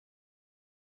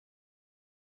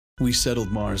We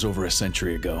settled Mars over a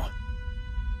century ago.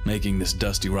 Making this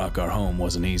dusty rock our home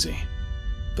wasn't easy,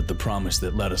 but the promise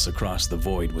that led us across the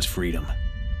void was freedom,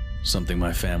 something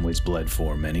my family's bled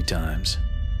for many times.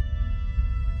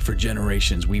 For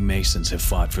generations, we Masons have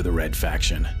fought for the Red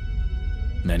Faction.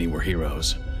 Many were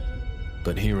heroes,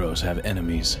 but heroes have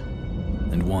enemies,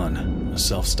 and one, a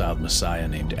self-styled messiah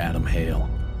named Adam Hale,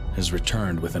 has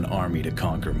returned with an army to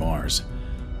conquer Mars.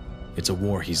 It's a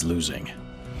war he's losing.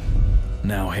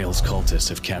 Now Hale's cultists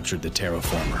have captured the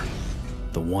terraformer,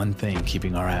 the one thing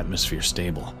keeping our atmosphere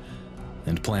stable,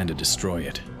 and plan to destroy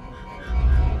it.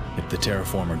 If the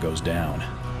terraformer goes down,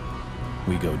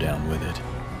 we go down with it.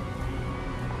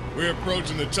 We're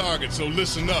approaching the target, so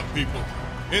listen up, people.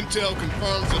 Intel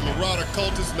confirms that Marauder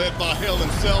cultists led by Hale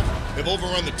himself have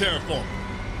overrun the terraformer.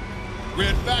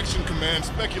 Red Faction Command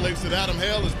speculates that Adam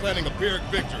Hale is planning a Pyrrhic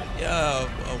victory.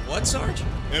 What, Sarge?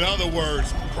 In other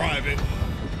words, Private,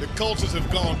 the cultists have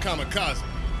gone kamikaze.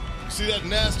 See that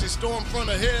nasty storm front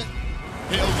ahead?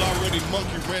 Hale's already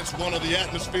monkey-wrenched one of the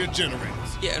atmosphere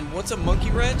generators. Yeah, and what's a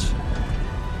monkey wrench?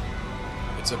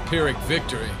 It's a Pyrrhic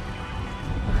victory.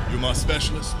 You my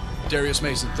specialist? Darius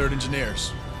Mason, 3rd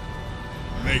Engineers.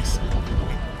 Mason.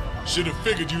 Should have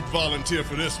figured you'd volunteer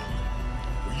for this one.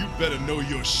 Well, you better know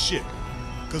your shit.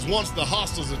 Because once the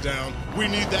hostiles are down, we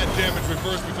need that damage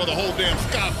reversed before the whole damn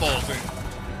sky falls in.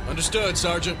 Understood,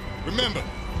 Sergeant. Remember,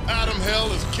 Adam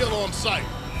Hale is kill on sight.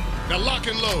 Now lock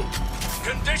and load.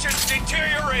 Conditions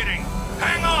deteriorating.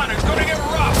 Hang on, it's gonna get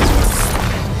rough.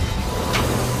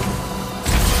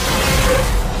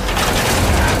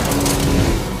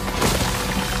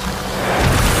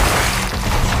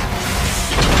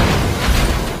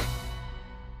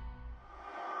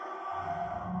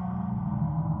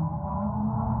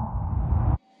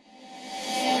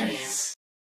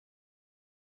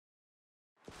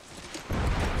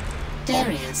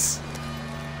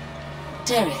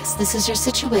 Darius, this is your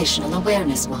situational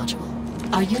awareness module.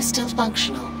 Are you still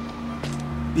functional?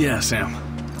 Yeah, Sam.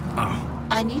 Oh.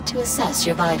 I need to assess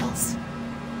your vitals.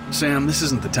 Sam, this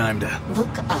isn't the time to...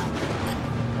 Look up.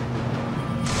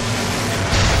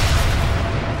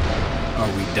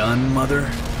 Are we done, Mother?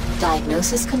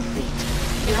 Diagnosis complete.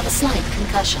 You have a slight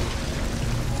concussion.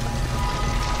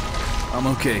 I'm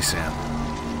okay, Sam.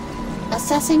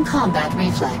 Assessing combat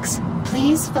reflex.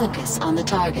 Please focus on the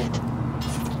target.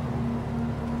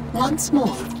 Once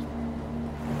more.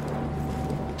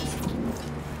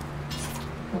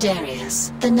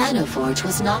 Darius, the nanoforge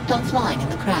was knocked offline in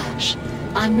the crash.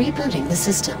 I'm rebooting the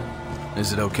system.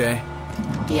 Is it okay?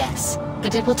 Yes,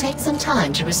 but it will take some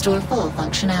time to restore full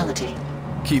functionality.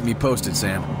 Keep me posted,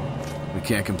 Sam. We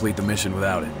can't complete the mission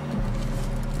without it.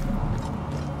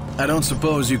 I don't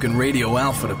suppose you can radio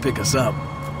Alpha to pick us up.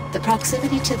 The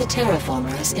proximity to the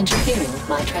terraformer is interfering with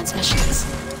my transmissions.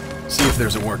 See if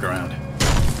there's a workaround.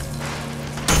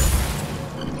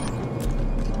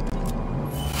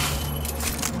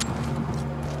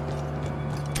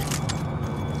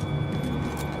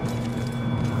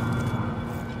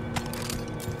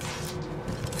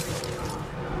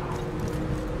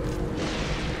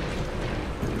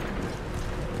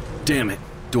 Damn it,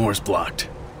 door's blocked.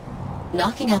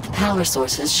 Knocking out the power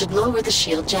sources should lower the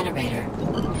shield generator.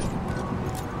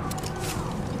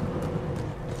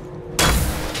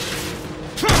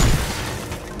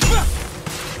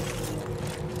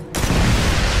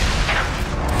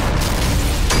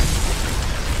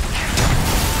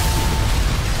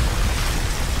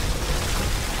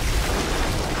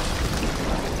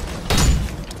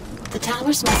 The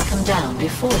towers must come down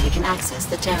before we can access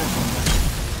the terraformer.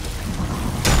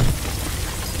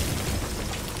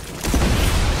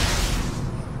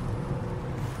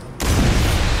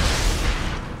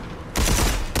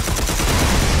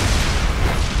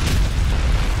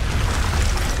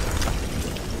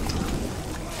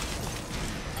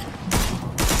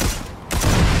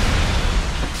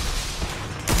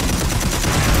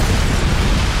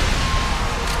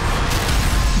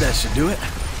 That should do it.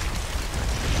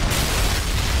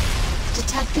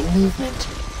 Detecting movement.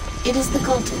 It is the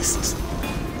cultists.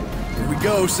 Here we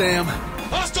go, Sam.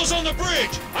 Hostiles on the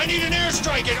bridge! I need an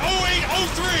airstrike at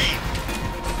 0803!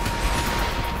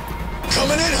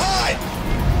 Coming in hot!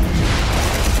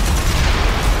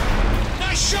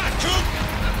 Nice shot, Coop!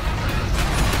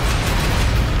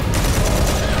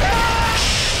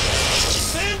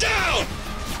 Stand down!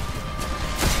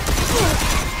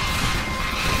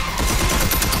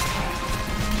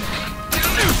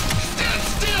 Stand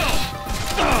still!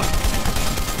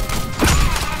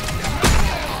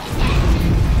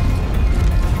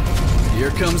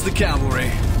 Here comes the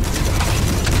cavalry.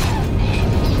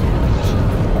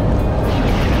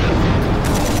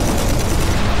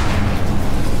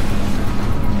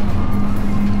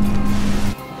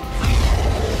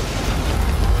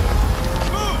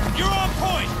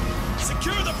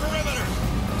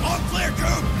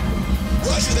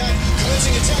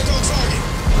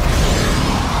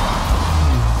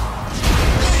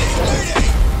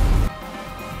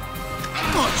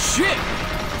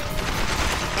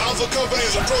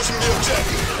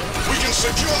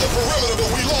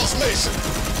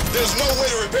 there's no way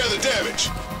to repair the damage.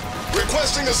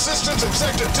 Requesting assistance in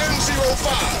Sector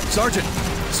 1005.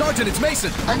 Sergeant, it's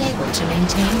Mason. Unable to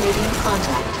maintain radio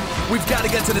contact. We've got to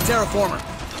get to the terraformer.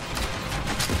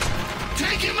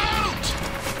 Take him out!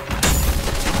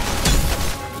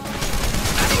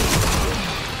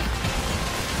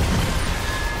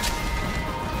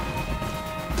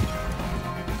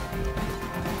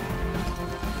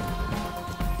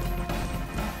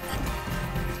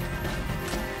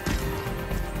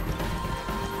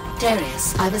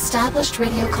 Darius, I've established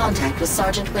radio contact with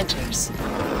Sergeant Winters.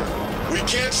 We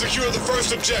can't secure the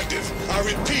first objective. I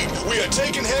repeat, we are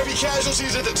taking heavy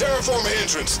casualties at the terraformer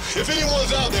entrance. If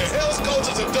anyone's out there, Hell's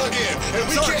cultists have dug in, and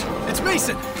we Sarge, can't... it's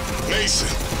Mason. Mason,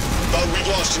 thought we'd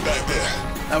lost you back there.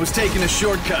 I was taking a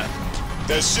shortcut.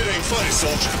 That shit ain't funny,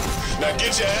 soldier. Now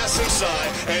get your ass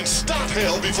inside and stop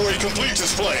Hell before he completes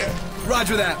his plan.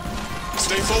 Roger that.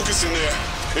 Stay focused in there.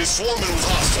 It's swarming with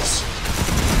hostiles.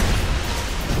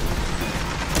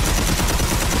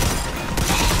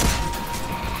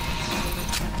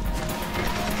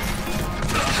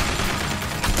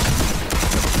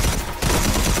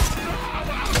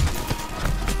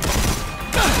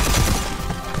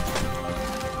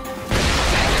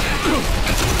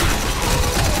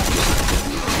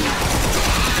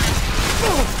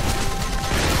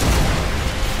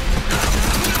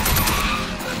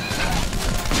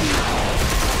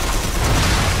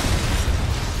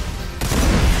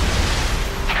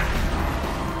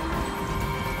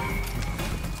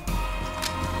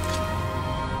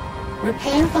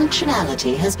 Repair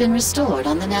functionality has been restored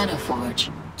on the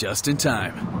nanoforge. Just in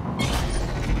time.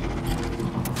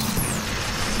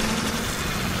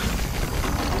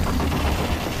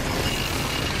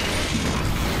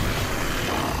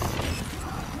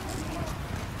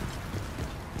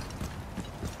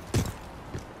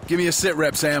 Give me a sit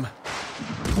rep, Sam.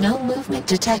 No movement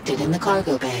detected in the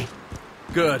cargo bay.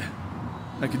 Good.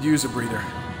 I could use a breather.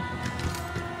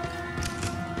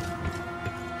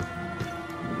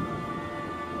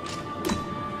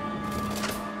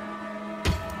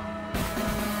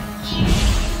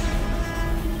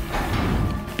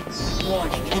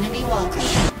 Warning, enemy walkrough.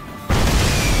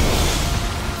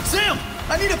 Sam!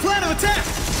 I need a plan of attack!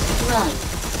 Run.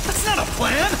 That's not a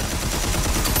plan!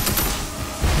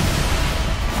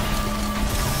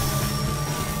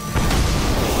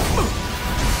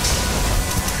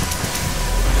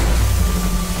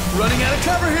 Running out of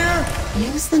cover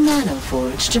here! Use the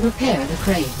nanoforge to repair the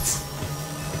crates.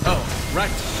 Oh,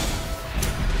 right.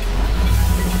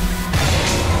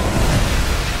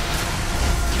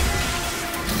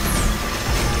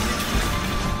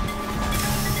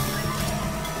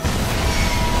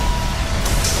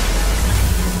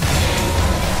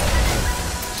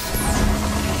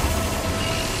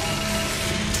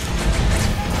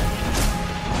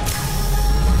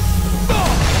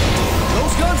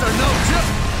 Those guns are no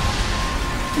joke!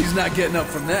 He's not getting up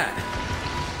from that.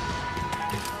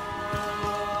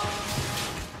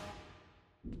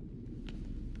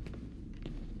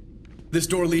 This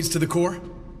door leads to the core?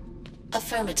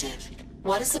 Affirmative.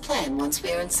 What is the plan once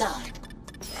we are inside?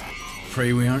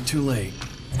 Pray we aren't too late.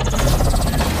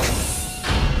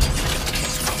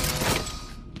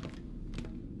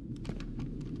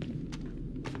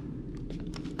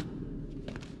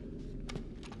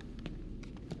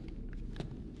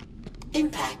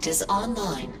 Impact is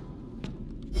online.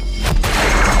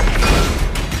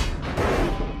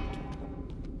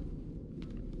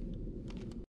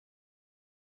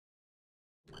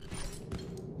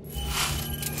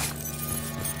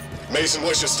 Mason,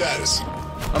 what's your status?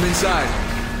 I'm inside.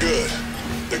 Good.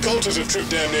 The cultists have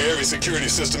tripped damn near every security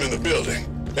system in the building.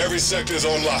 Every sector is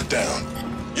on lockdown.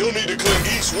 You'll need to clear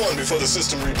each one before the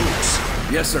system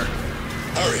reboots. Yes, sir.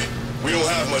 Hurry. We don't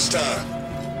have much time.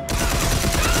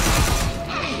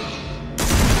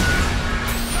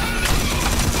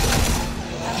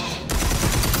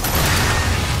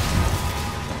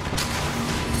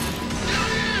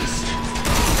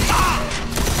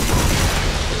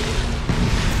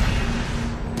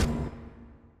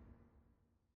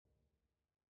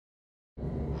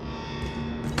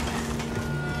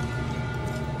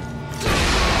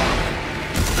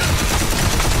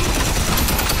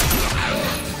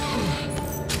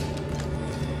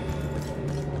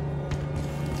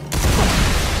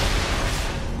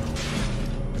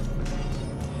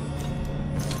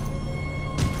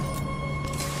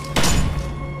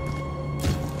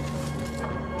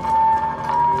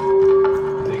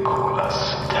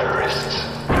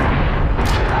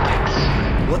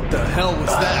 What the hell was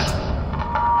that?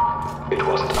 It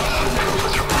wasn't us who drove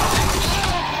us from Altius.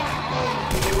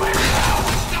 They were now.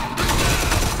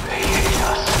 They hate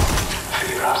us,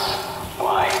 fear us.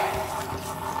 Why?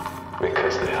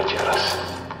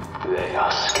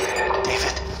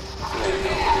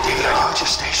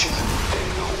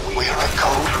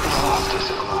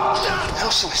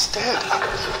 person is dead.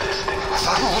 I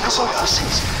thought he was one of us.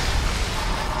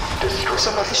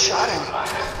 Somebody shot him.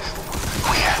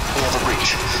 We have a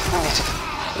breach. We need to...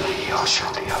 Oh, shit. I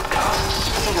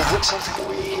think I heard something.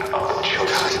 God.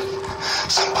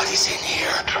 Somebody's in here.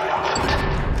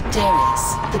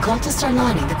 Darius, the cultists are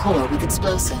lining the core with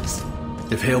explosives.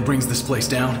 If Hale brings this place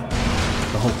down,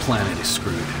 the whole planet is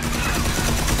screwed.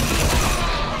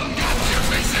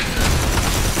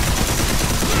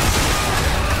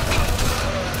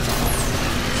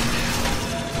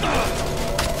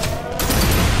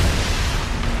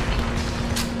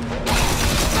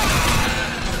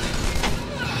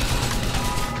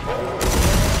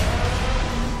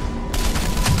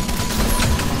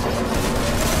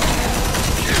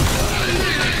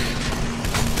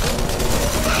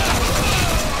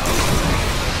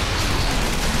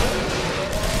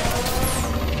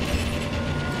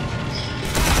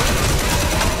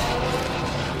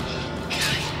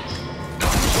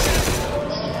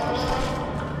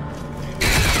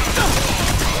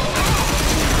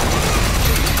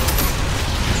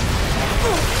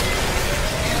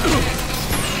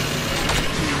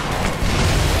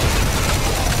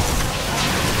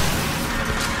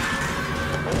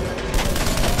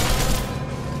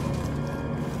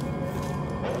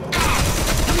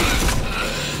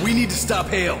 We need to stop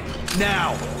Hale,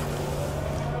 now!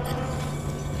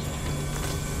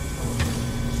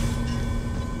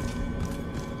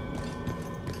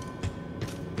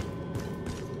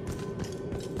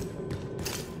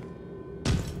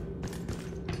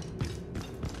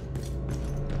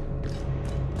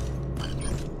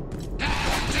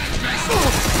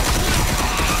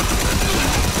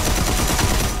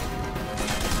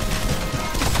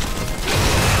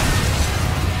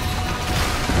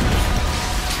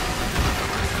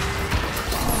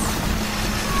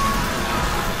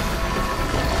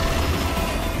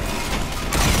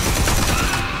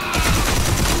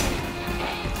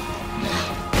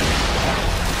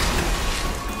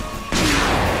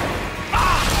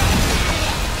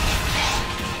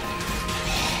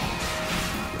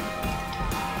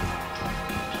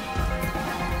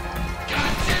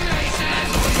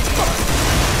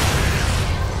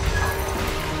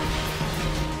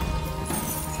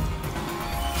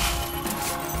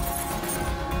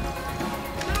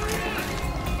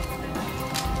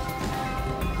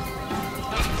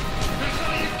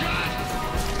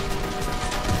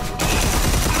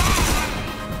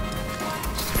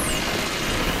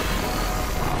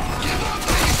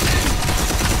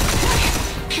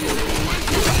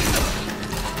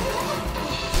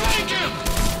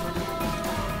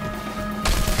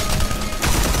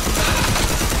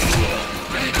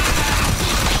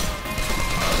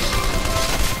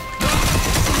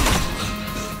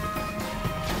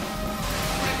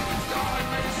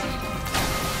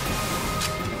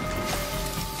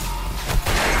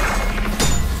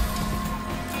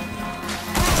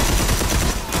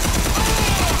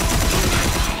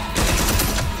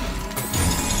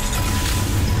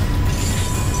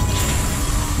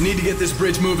 Need to get this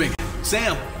bridge moving.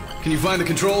 Sam, can you find the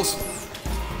controls?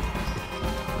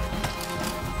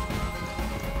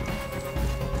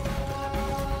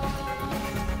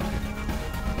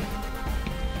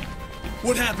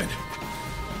 What happened?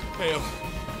 Hale,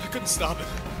 I couldn't stop it.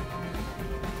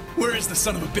 Where is the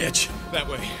son of a bitch? That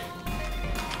way.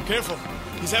 Careful,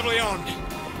 he's heavily armed.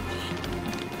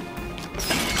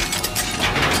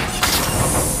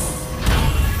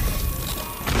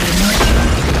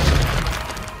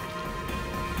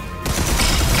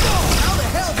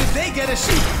 Get a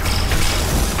sheep.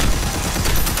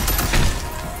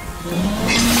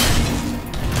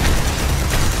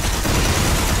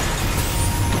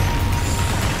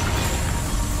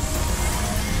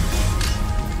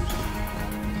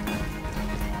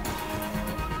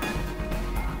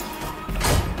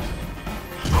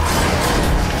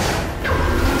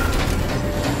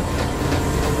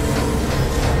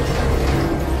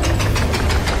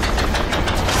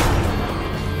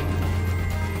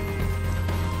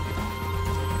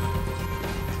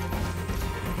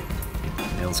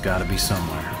 Hale's gotta be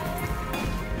somewhere.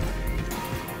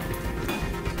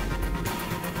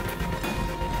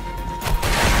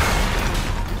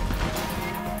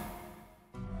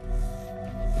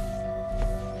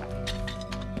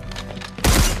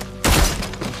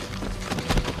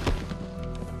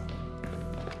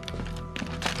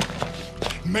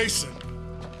 Mason,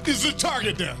 is the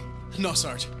target down? No,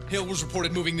 Sarge. Hale was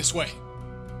reported moving this way.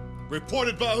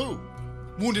 Reported by who?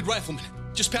 Wounded rifleman.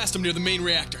 Just passed him near the main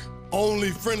reactor. Only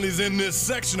friendlies in this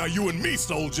section are you and me,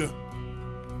 soldier.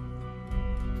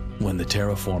 When the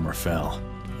terraformer fell,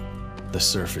 the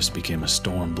surface became a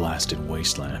storm-blasted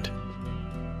wasteland.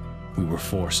 We were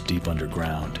forced deep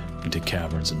underground, into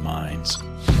caverns and mines.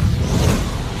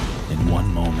 In one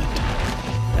moment,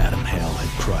 Adam Hale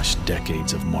had crushed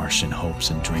decades of Martian hopes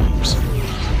and dreams.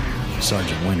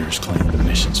 Sergeant Winters claimed the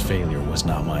mission's failure was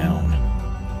not my own.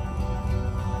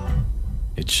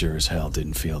 It sure as hell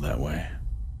didn't feel that way.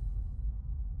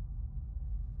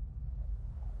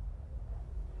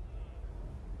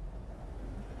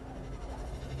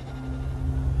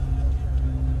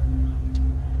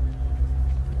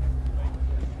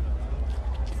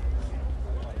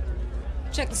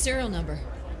 Check the serial number.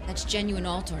 That's genuine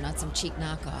Altor, not some cheap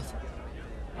knockoff.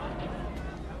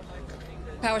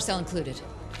 Power cell included.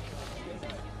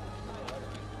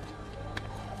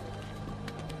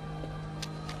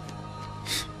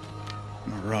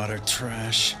 Marauder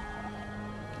trash.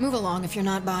 Move along if you're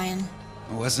not buying.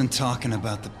 I wasn't talking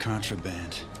about the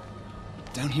contraband.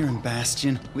 Down here in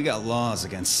Bastion, we got laws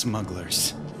against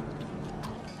smugglers.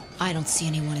 I don't see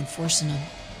anyone enforcing them.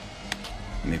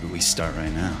 Maybe we start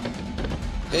right now.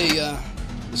 Hey,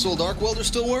 this old arc welder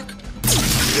still work?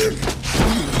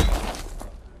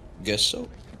 Guess so.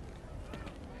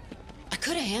 I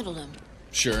could have handled him.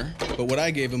 Sure, but what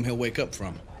I gave him, he'll wake up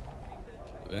from.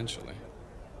 Eventually.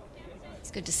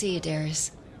 It's good to see you,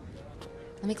 Darius.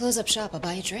 Let me close up shop. I'll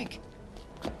buy you a drink.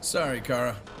 Sorry,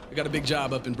 Kara. I got a big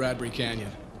job up in Bradbury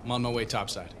Canyon. I'm on my way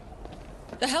topside.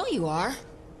 The hell you are?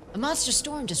 A monster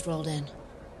storm just rolled in.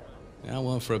 Yeah,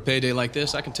 well, for a payday like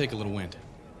this, I can take a little wind.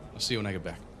 I'll see you when I get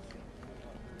back.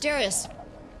 Darius.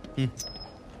 It's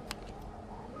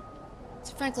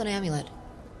a Franklin amulet.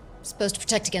 Supposed to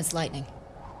protect against lightning.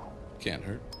 Can't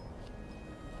hurt.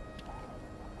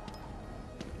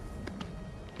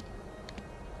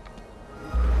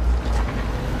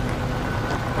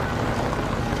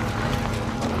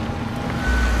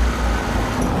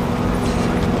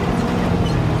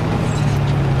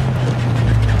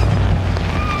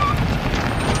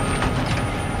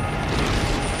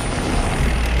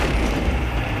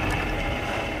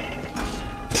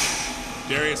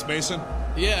 Darius Mason?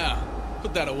 Yeah,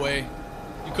 put that away.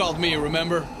 You called me,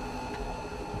 remember?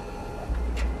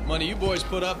 Money you boys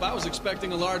put up, I was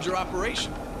expecting a larger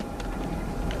operation.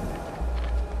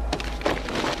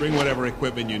 Bring whatever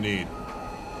equipment you need.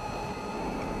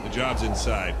 The job's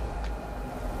inside.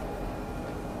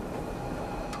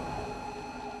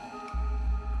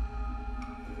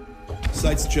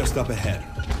 Site's just up ahead.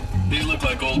 These look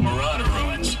like old Marauder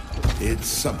ruins. It's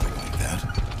something like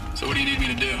that. So what do you need me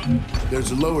to do?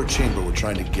 There's a lower chamber we're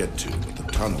trying to get to, but the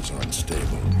tunnels are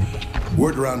unstable.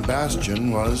 Word around Bastion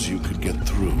was you could get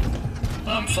through.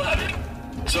 I'm flattered.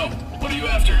 So, what are you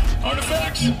after?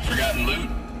 Artifacts? Forgotten loot?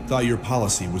 Thought your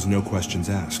policy was no questions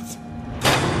asked.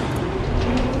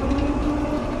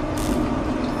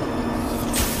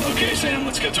 Okay, Sam,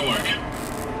 let's get to work.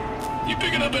 You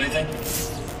picking up anything?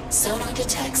 Sonar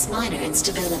detects minor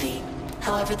instability.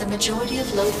 However, the majority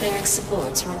of load-bearing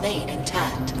supports remain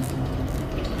intact.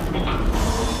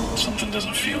 Something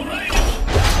doesn't feel right.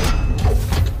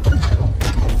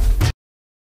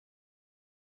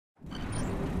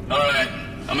 All right,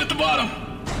 I'm at the bottom.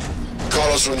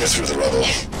 Call us when you're through the rubble.